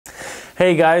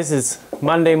Hey guys, it's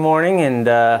Monday morning and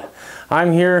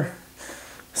I'm here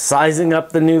sizing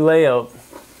up the new layout.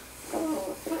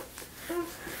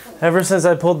 Ever since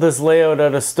I pulled this layout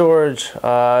out of storage,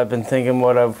 I've been thinking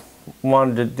what I've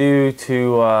wanted to do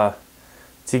to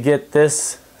get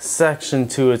this section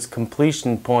to its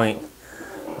completion point.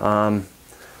 When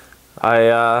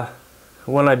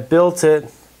I built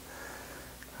it,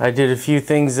 I did a few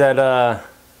things that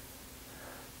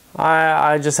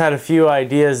I just had a few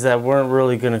ideas that weren't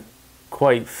really gonna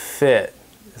quite fit.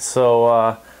 So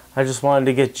I just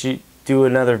wanted to do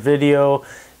another video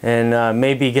and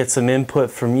maybe get some input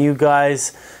from you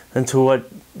guys into what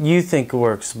you think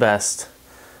works best.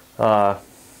 As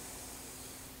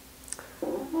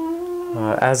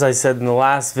I said in the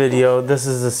last video, this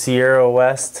is a Sierra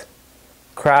West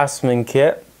Craftsman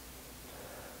kit.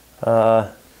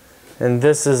 And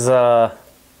this is a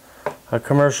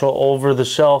commercial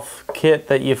over-the-shelf kit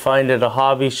that you find at a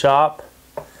hobby shop.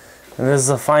 And this is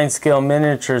a fine scale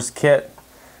miniatures kit.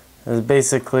 It's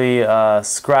basically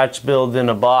scratch build in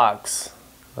a box.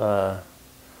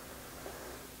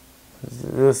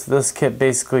 This kit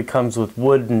basically comes with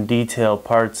wood and detail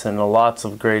parts and lots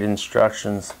of great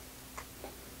instructions.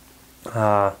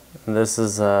 This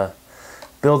is a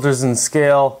Builders and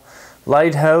Scale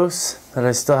lighthouse that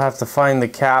I still have to find the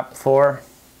cap for.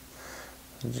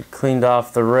 Cleaned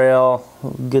off the rail,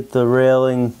 get the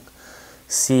railing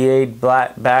CA'd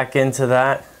back into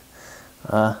that.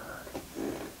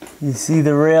 You see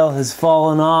the rail has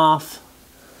fallen off.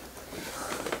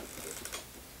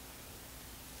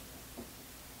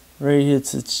 Right,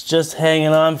 it's just hanging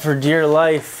on for dear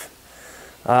life.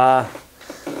 That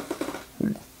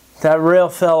rail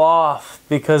fell off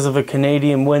because of a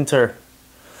Canadian winter.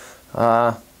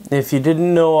 If you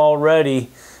didn't know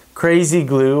already, crazy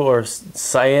glue or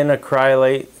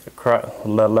cyanacrylate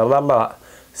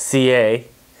CA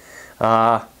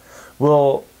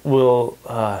will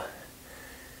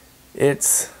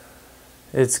its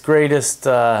greatest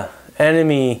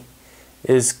enemy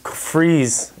is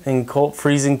freezing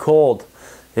cold.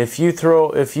 If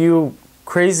you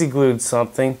crazy glued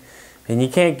something and you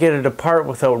can't get it apart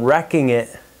without wrecking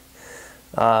it,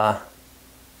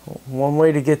 one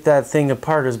way to get that thing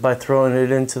apart is by throwing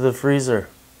it into the freezer.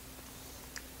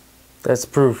 That's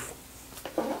proof.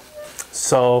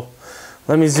 So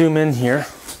let me zoom in here.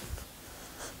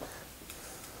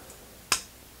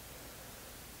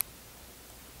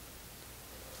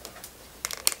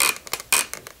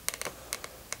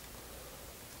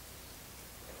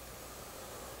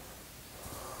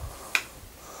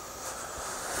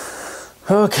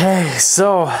 Okay,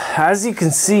 so as you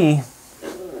can see,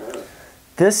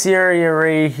 this area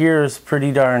right here is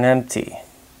pretty darn empty.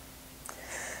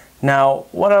 Now,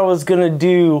 what I was gonna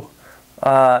do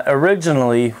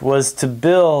originally was to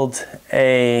build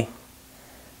a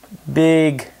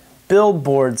big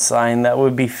billboard sign that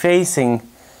would be facing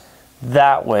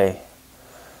that way,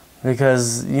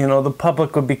 because you know the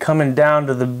public would be coming down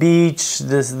to the beach.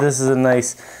 This is a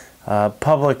nice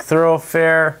public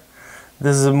thoroughfare.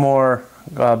 This is a more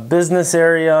business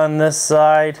area on this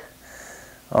side.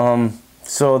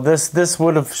 So this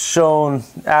would have shown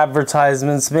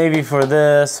advertisements maybe for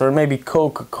this, or maybe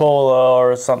Coca-Cola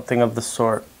or something of the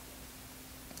sort.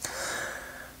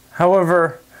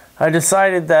 However, I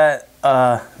decided that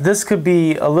this could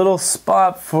be a little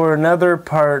spot for another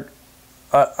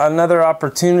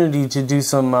opportunity to do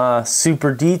some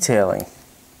super detailing.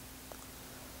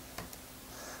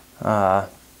 What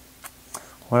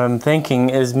I'm thinking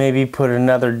is maybe put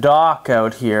another dock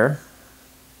out here.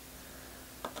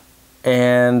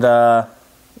 And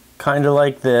kind of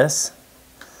like this,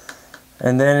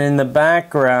 and then in the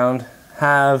background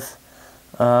have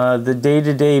the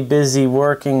day-to-day busy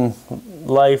working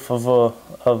life of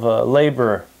a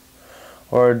laborer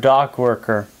or a dock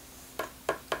worker.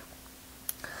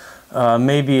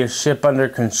 Maybe a ship under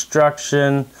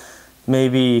construction,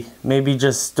 maybe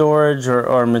just storage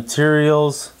or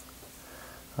materials,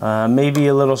 maybe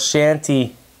a little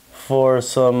shanty for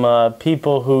some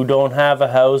people who don't have a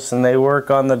house and they work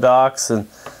on the docks, and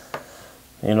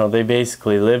you know they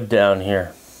basically live down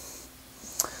here.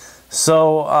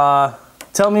 So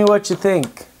tell me what you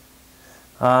think.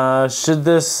 Should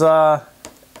this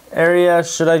area,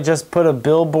 should I just put a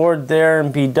billboard there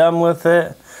and be done with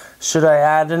it? Should I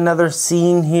add another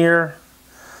scene here?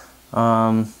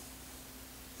 You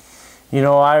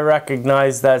know, I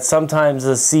recognize that sometimes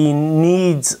a scene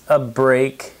needs a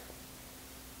break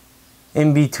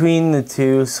in between the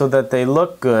two so that they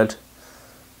look good,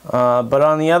 but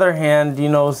on the other hand, you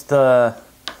know,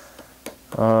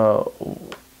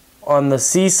 on the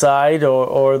seaside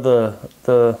or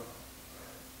the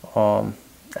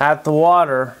at the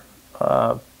water,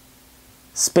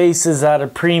 space is at a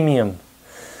premium.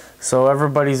 So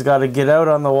everybody's got to get out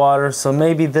on the water. So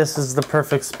maybe this is the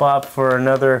perfect spot for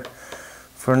another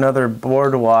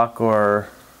boardwalk or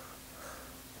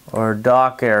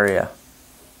dock area.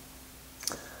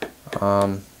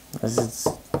 It's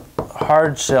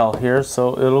hard shell here,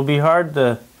 so it'll be hard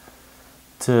to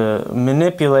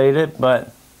manipulate it,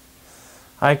 but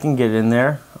I can get in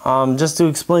there. Just to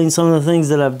explain some of the things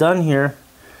that I've done here,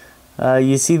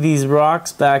 you see these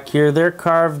rocks back here, they're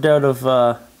carved out of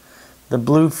the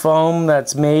blue foam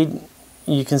that's made.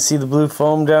 You can see the blue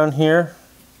foam down here.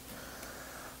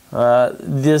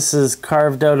 This is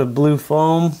carved out of blue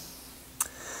foam.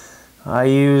 I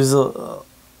used a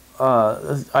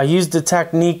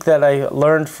technique that I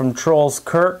learned from Troels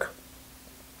Kirk,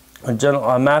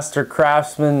 a master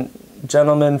craftsman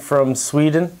gentleman from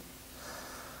Sweden.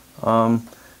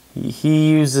 He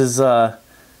uses the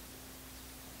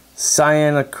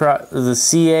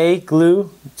Ca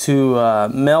glue to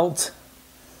melt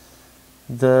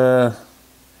the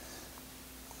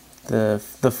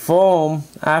foam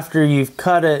after you've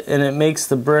cut it, and it makes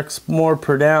the bricks more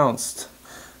pronounced.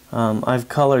 I've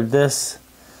colored this,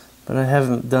 but I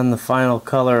haven't done the final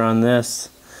color on this.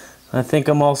 I think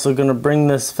I'm also going to bring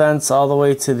this fence all the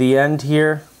way to the end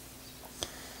here,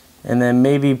 and then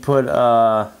maybe put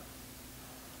a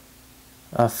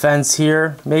fence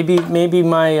here. Maybe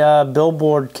my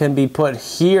billboard can be put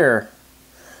here,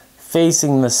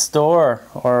 facing the store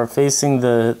or facing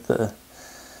the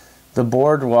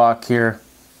boardwalk here.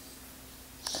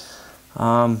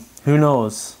 Who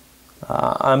knows?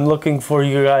 I'm looking for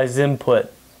you guys'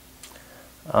 input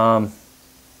on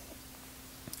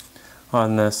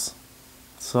this.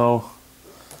 So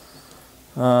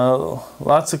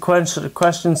lots of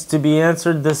questions to be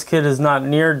answered. This kit is not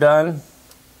near done,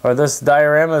 or this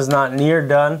diorama is not near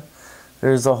done.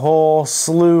 There's a whole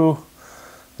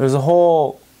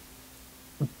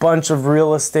bunch of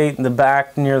real estate in the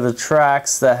back near the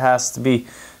tracks that has to be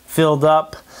filled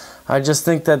up. I just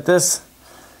think that this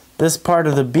part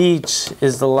of the beach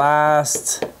is the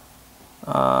last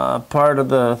part of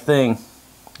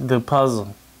the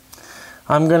puzzle.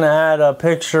 I'm gonna add a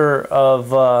picture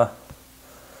of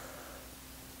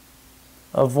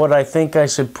what I think I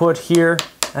should put here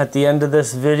at the end of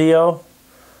this video,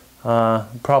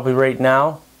 probably right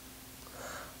now.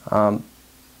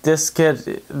 This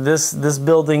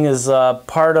building is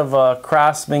part of a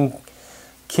craftsman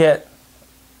kit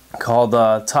called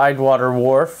Tidewater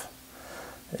Wharf.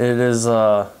 It is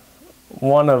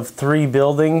one of 3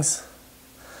 buildings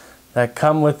that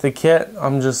come with the kit.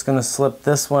 I'm just going to slip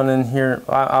this one in here.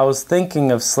 I was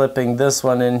thinking of slipping this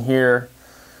one in here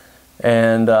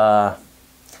and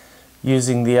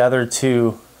using the other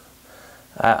 2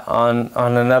 on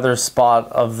another spot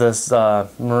of this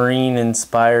marine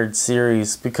inspired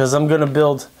series, because I'm going to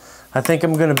build, I think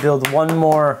I'm going to build one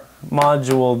more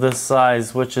module this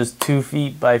size, which is 2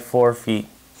 feet by 4 feet.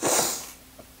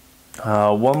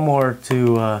 One more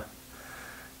to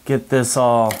get this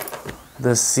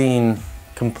scene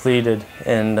completed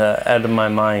and out of my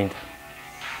mind.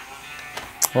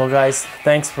 Well guys,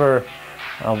 thanks for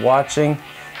watching,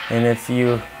 and if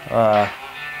you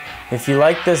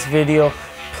like this video,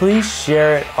 please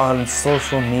share it on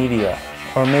social media,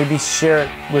 or maybe share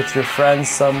it with your friends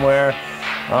somewhere.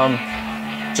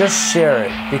 Just share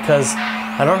it, because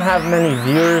I don't have many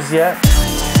viewers yet.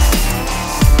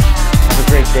 Have a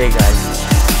great day, guys.